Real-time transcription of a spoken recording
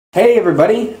Hey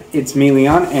everybody, it's me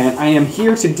Leon, and I am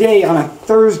here today on a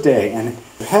Thursday, and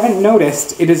if you haven't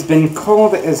noticed, it has been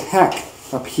cold as heck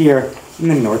up here in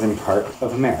the northern part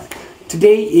of America.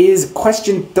 Today is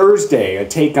Question Thursday, a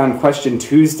take on Question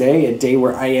Tuesday, a day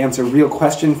where I answer real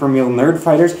questions from real nerd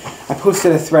fighters. I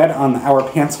posted a thread on the Our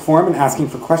Pants forum and asking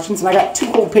for questions, and I got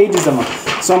 2 whole pages of them,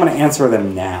 so I'm going to answer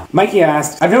them now. Mikey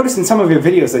asked, I've noticed in some of your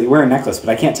videos that you wear a necklace, but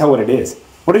I can't tell what it is.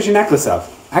 What is your necklace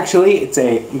of? Actually, it's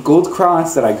a gold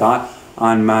cross that I got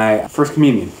on my first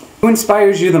communion. Who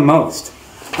inspires you the most?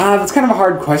 That's kind of a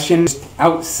hard question. Just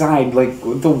outside, like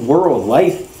the world,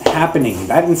 life happening,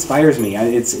 that inspires me.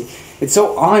 It's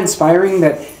so awe-inspiring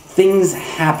that things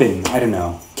happen. I don't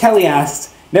know. Kelly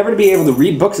asked, never to be able to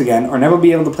read books again or never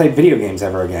be able to play video games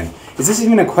ever again. Is this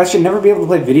even a question? Never be able to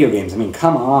play video games. I mean,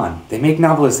 come on. They make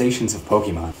novelizations of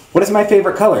Pokemon. What is my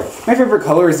favorite color? My favorite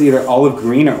color is either olive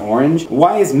green or orange.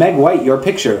 Why is Meg White your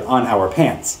picture on Our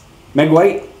Pants? Meg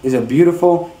White is a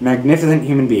beautiful, magnificent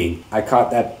human being. I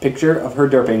caught that picture of her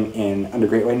derping in Under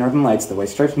Great White Northern Lights, the White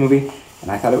Stripes movie,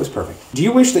 and I thought it was perfect. Do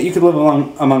you wish that you could live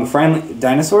among friendly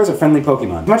dinosaurs or friendly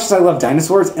Pokemon? As much as I love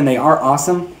dinosaurs, and they are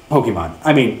awesome, Pokemon.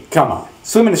 I mean, come on.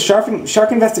 Swim in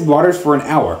shark-infested waters for an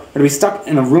hour, or to be stuck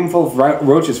in a room full of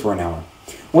roaches for an hour.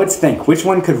 Let's think, which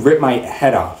one could rip my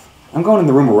head off? I'm going in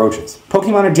the room of roaches.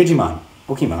 Pokemon or Digimon?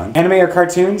 Pokemon. Anime or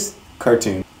cartoons?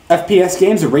 Cartoon. FPS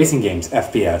games or racing games?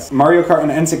 FPS. Mario Kart on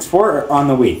N64 or on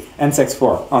the Wii?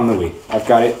 N64 on the Wii. I've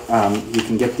got it. You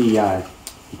can get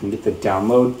the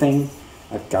download thing.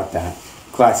 I've got that.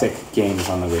 Classic games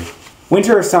on the Wii.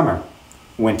 Winter or summer?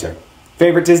 Winter.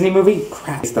 Favorite Disney movie?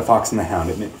 Crap. It's The Fox and the Hound.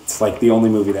 It's like the only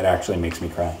movie that actually makes me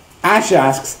cry. Ash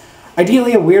asks,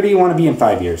 ideally, where do you want to be in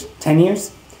 5 years? 10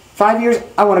 years? 5 years,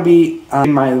 I want to be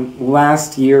in my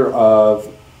last year of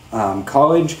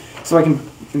college, so I can,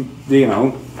 you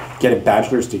know, get a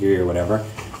bachelor's degree or whatever.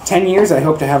 10 years, I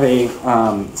hope to have a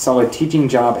solid teaching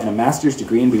job and a master's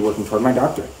degree and be working toward my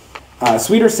doctorate.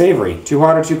 Sweet or savory? Too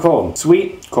hot or too cold?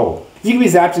 Sweet, cold. If you could be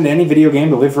zapped into any video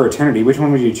game to live for eternity, which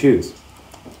one would you choose?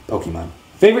 Pokemon.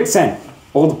 Favorite scent?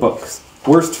 Old books.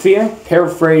 Worst fear?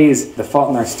 Paraphrase The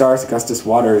Fault in Our Stars, Augustus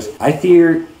Waters. I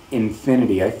fear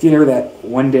infinity. I fear that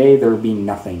one day there will be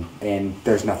nothing, and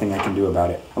there's nothing I can do about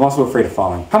it. I'm also afraid of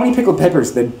falling. How many pickled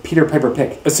peppers did Peter Piper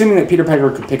pick? Assuming that Peter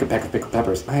Piper could pick a peck of pickled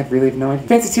peppers. I really have no idea.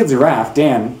 Fancy Teal Giraffe,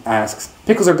 Dan asks,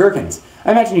 pickles or gherkins?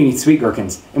 I imagine you need sweet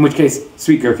gherkins, in which case,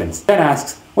 sweet gherkins. Ben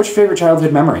asks, what's your favorite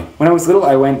childhood memory? When I was little,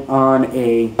 I went on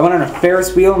a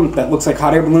Ferris wheel that looks like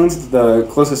hot air balloons at the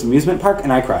closest amusement park,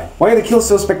 and I cried. Why are the kills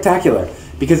so spectacular?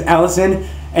 Because Allison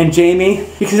and Jamie,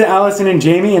 and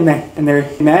they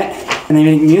met, and they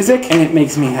make music, and it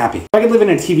makes me happy. If I could live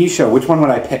in a TV show, which one would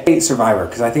I pick? Survivor,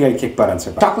 because I think I'd kick butt on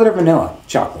Survivor. Chocolate or vanilla?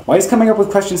 Chocolate. Why is coming up with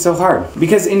questions so hard?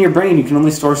 Because in your brain, you can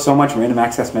only store so much random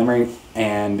access memory,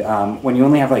 and when you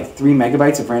only have like 3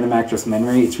 megabytes of random access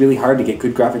memory, it's really hard to get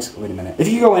good graphics. Wait a minute. If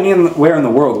you could go anywhere in the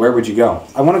world, where would you go?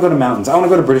 I want to go to mountains. I want to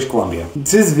go to British Columbia.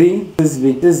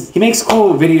 He makes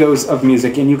cool videos of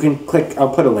music, and you can click,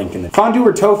 I'll put a link in there. Fondue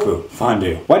or tofu?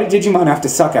 Fondue. Why did Digimon have to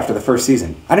suck after the first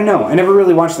season? I don't know. I never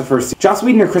really watched the first season. Joss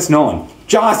Whedon or Chris Nolan?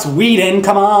 Joss Whedon,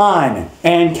 come on!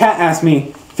 And Kat asked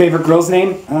me, favorite girl's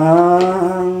name?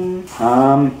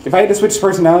 If I had to switch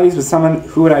personalities with someone,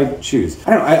 who would I choose?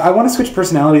 I don't know, I want to switch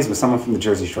personalities with someone from the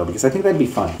Jersey Shore because I think that'd be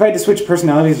fun. If I had to switch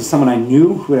personalities with someone I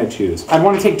knew, who would I choose? I'd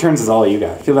want to take turns as all of you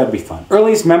guys. I feel that'd be fun.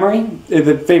 Earliest memory?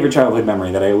 The favorite childhood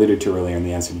memory that I alluded to earlier in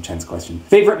the answer to Chen's question.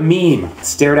 Favorite meme?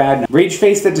 Stared at. Rage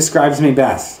face that describes me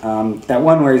best. That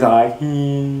one where he's like,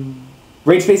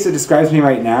 Rage face that describes me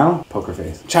right now? Poker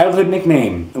face. Childhood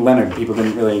nickname? Leonard. People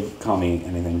didn't really call me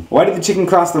anything. Why did the chicken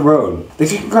cross the road? The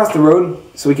chicken crossed the road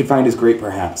so we could find his great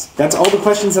perhaps. That's all the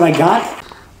questions that I got.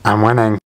 I'm winning.